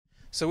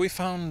So we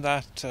found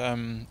that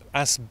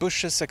as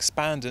bushes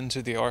expand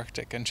into the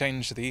Arctic and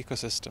change the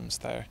ecosystems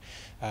there,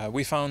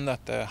 we found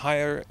that the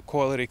higher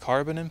quality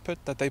carbon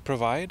input that they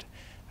provide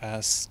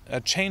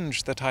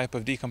change the type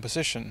of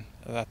decomposition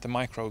that the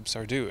microbes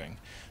are doing.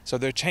 So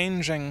they're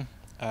changing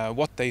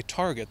what they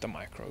target, the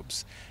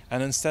microbes,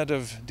 and instead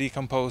of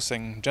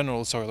decomposing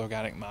general soil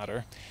organic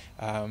matter,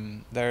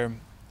 they're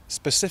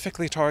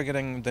specifically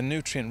targeting the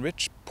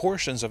nutrient-rich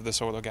portions of the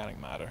soil organic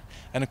matter.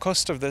 And the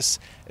cost of this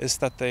is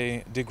that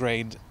they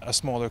degrade a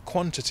smaller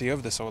quantity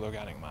of the soil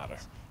organic matter,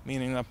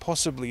 meaning that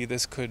possibly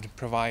this could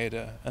provide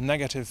a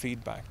negative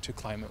feedback to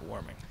climate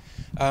warming.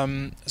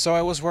 So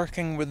I was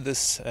working with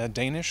this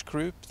Danish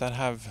group that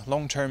have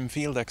long-term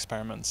field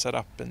experiments set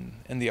up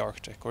in the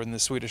Arctic, or in the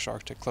Swedish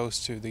Arctic, close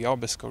to the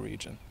Abisko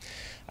region.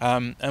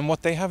 And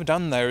what they have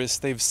done there is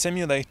they've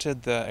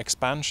simulated the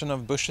expansion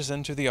of bushes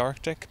into the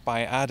Arctic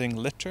by adding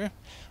litter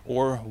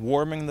or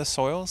warming the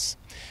soils.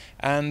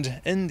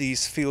 And in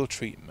these field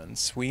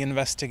treatments, we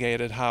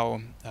investigated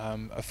how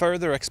a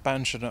further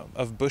expansion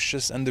of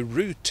bushes and the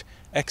root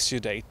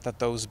exudate that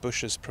those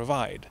bushes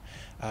provide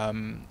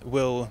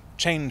will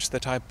change the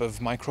type of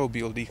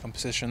microbial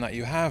decomposition that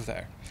you have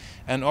there.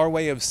 And our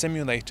way of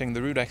simulating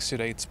the root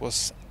exudates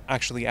was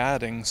actually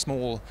adding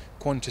small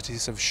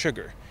quantities of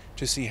sugar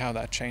to see how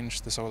that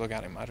changed the soil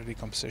organic matter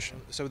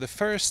decomposition. So the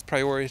first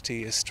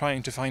priority is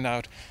trying to find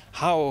out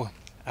how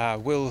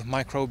will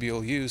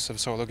microbial use of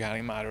soil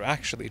organic matter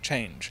actually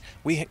change.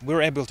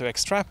 We're able to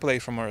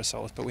extrapolate from our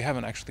results, but we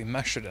haven't actually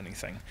measured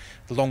anything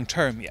long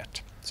term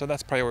yet. So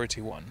that's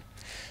priority one.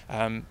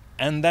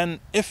 And then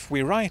if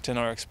we're right in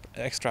our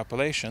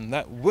extrapolation,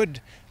 that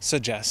would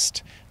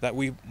suggest that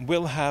we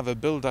will have a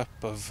buildup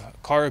of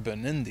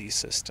carbon in these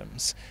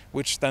systems,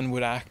 which then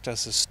would act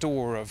as a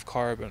store of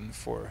carbon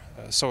for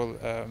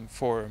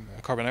for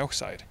carbon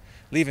dioxide,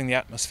 leaving the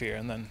atmosphere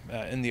and then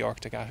in the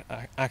Arctic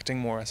acting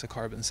more as a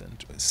carbon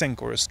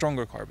sink or a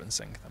stronger carbon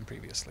sink than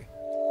previously.